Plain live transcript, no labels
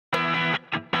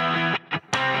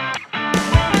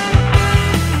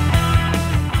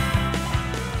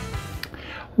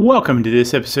Welcome to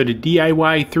this episode of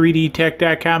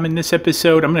DIY3DTech.com. In this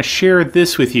episode, I'm going to share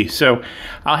this with you. So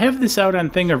I'll have this out on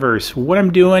Thingiverse. What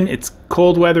I'm doing, it's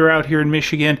cold weather out here in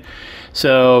Michigan.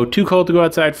 So too cold to go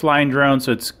outside flying drones.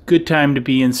 So it's a good time to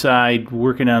be inside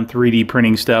working on 3D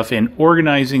printing stuff and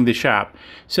organizing the shop.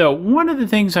 So one of the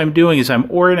things I'm doing is I'm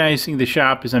organizing the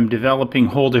shop as I'm developing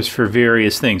holders for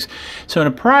various things. So in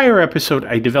a prior episode,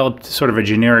 I developed sort of a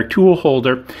generic tool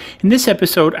holder. In this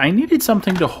episode, I needed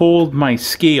something to hold my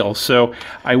scale. So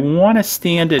I want to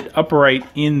stand it upright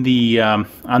in the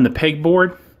on the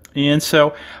pegboard. And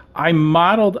so I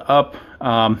modeled up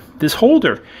this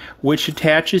holder, which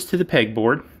attaches to the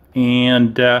pegboard,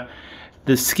 and the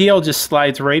scale just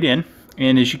slides right in.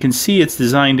 And as you can see, it's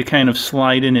designed to kind of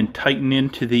slide in and tighten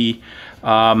into the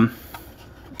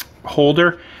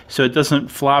holder, so it doesn't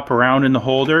flop around in the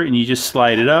holder. And you just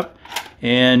slide it up,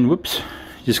 and whoops,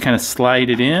 just kind of slide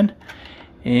it in,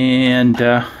 and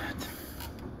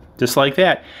just like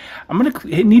that. I'm going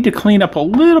to need to clean up a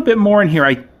little bit more in here.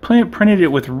 I printed it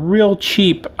with real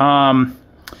cheap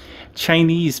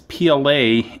Chinese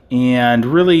PLA and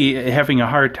really having a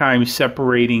hard time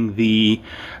separating the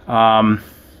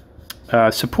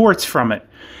supports from it.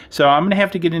 So I'm going to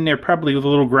have to get in there probably with a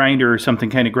little grinder or something,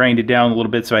 kind of grind it down a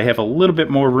little bit so I have a little bit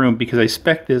more room, because I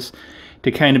spec this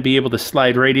to kind of be able to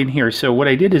slide right in here. So what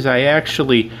I did is I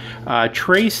actually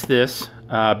traced this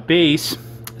base,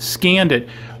 scanned it,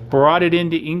 brought it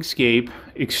into Inkscape,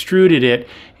 extruded it,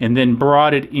 and then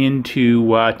brought it into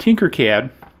Tinkercad,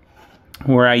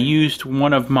 where I used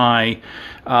one of my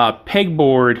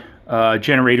Pegboard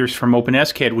generators from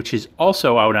OpenSCAD, which is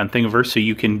also out on Thingiverse, so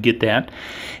you can get that.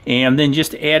 And then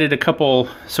just added a couple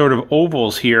sort of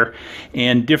ovals here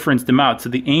and differenced them out. So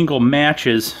the angle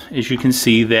matches, as you can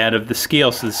see, that of the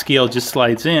scale. So the scale just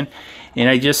slides in, and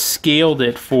I just scaled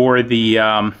it for the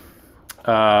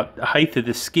height of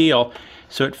the scale,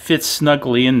 so it fits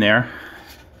snugly in there.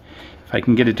 If I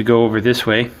can get it to go over this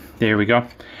way. There we go.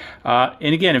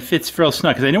 And again, it fits real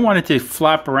snug, because I didn't want it to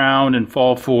flop around and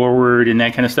fall forward and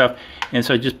that kind of stuff. And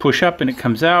so I just push up and it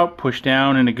comes out, push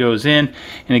down and it goes in.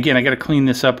 And again, I got to clean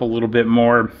this up a little bit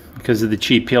more because of the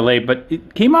cheap PLA, but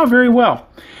it came out very well.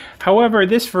 However,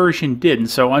 this version didn't.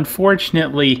 So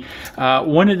unfortunately,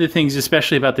 one of the things,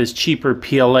 especially about this cheaper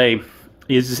PLA,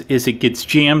 is it gets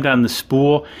jammed on the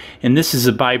spool, and this is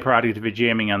a byproduct of it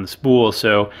jamming on the spool.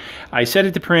 So I set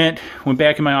it to print, went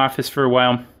back in my office for a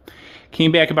while,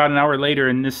 came back about an hour later,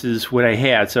 and this is what I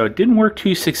had. So it didn't work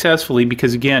too successfully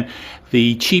because, again,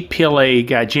 the cheap PLA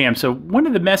got jammed. So one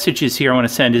of the messages here I want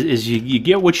to send is you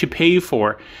get what you pay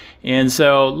for. And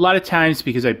so a lot of times,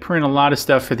 because I print a lot of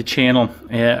stuff for the channel,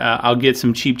 I'll get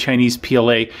some cheap Chinese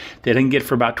PLA that I can get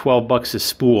for about 12 bucks a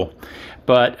spool.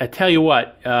 But I tell you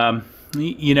what,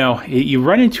 you know, you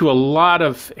run into a lot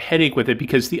of headache with it,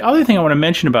 because the other thing I want to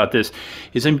mention about this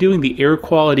is I'm doing the air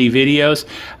quality videos.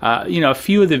 You know, a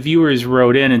few of the viewers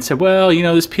wrote in and said, well, you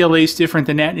know, this PLA is different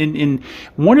than that. And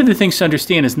one of the things to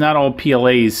understand is not all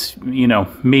PLAs, you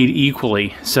know, made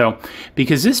equally. So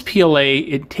because this PLA,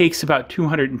 it takes about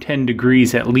 210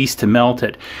 degrees at least to melt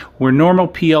it, where normal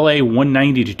PLA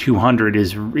 190 to 200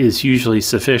 is usually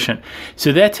sufficient.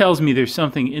 So that tells me there's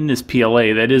something in this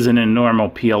PLA that isn't a normal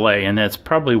PLA, and that's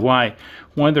probably why,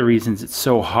 one of the reasons it's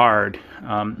so hard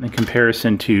in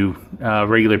comparison to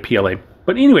regular PLA.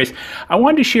 But anyways, I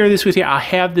wanted to share this with you. I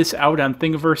have this out on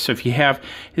Thingiverse, so if you have,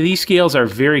 these scales are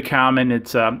very common.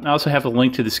 It's I also have a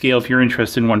link to the scale if you're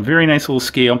interested in one. Very nice little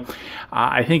scale.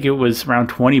 I think it was around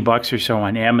 20 bucks or so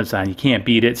on Amazon. You can't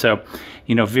beat it. So,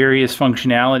 you know, various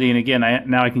functionality. And again,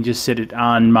 now I can just sit it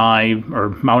on my, or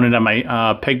mount it on my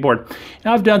pegboard.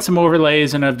 And I've done some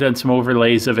overlays, and I've done some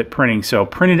overlays of it printing. So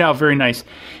printed out very nice.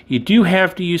 You do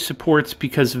have to use supports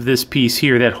because of this piece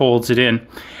here that holds it in.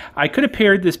 I could have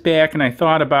pared this back, and I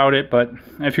thought about it, but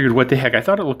I figured, what the heck, I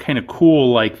thought it looked kind of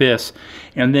cool like this,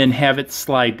 and then have it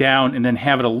slide down, and then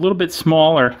have it a little bit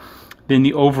smaller than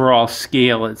the overall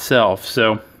scale itself.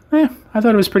 So I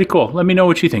thought it was pretty cool. Let me know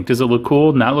what you think. Does it look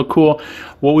cool? Not look cool?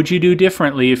 What would you do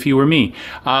differently if you were me?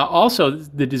 Also,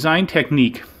 the design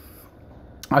technique,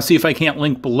 I'll see if I can't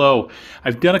link below.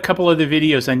 I've done a couple other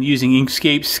videos on using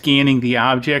Inkscape, scanning the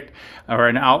object or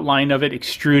an outline of it,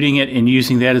 extruding it, and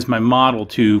using that as my model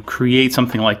to create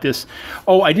something like this.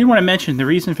 Oh, I did want to mention the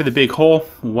reason for the big hole.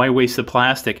 Why waste the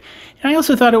plastic? And I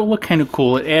also thought it would look kind of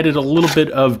cool. It added a little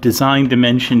bit of design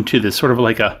dimension to this, sort of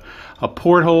like a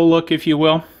porthole look, if you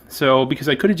will. So, because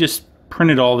I could have just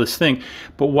printed all this thing,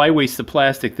 but why waste the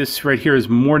plastic? This right here is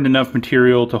more than enough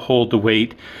material to hold the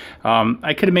weight.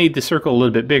 I could have made the circle a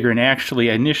little bit bigger, and actually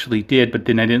I initially did, but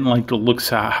then I didn't like the looks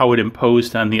how it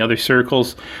imposed on the other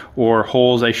circles, or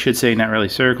holes I should say, not really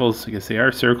circles, I guess they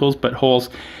are circles, but holes.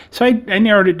 So I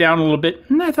narrowed it down a little bit,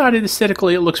 and I thought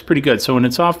aesthetically it looks pretty good. So when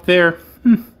it's off there,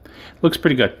 looks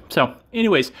pretty good. So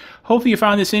anyways, hopefully you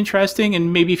found this interesting,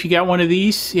 and maybe if you got one of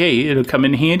these, hey, it'll come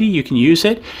in handy. You can use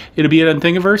it. It'll be on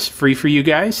Thingiverse, free for you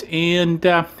guys. And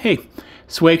hey,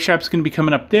 Swag Shop's going to be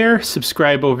coming up there.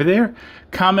 Subscribe over there.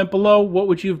 Comment below, what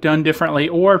would you have done differently,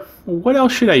 or what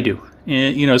else should I do?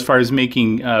 And, you know, as far as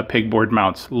making pegboard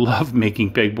mounts. Love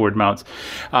making pegboard mounts.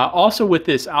 Also with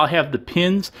this, I'll have the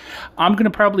pins. I'm going to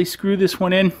probably screw this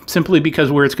one in simply because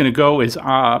where it's going to go is,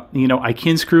 you know, I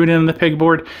can screw it in on the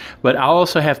pegboard, but I'll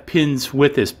also have pins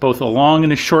with this, both a long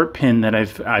and a short pin that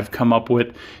I've come up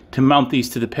with to mount these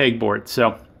to the pegboard.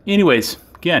 So anyways,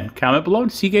 again, comment below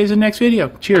and see you guys in the next video.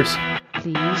 Cheers.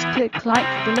 Please click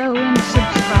like below and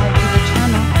subscribe to the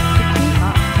channel to keep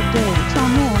up to date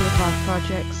on all of our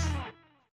projects.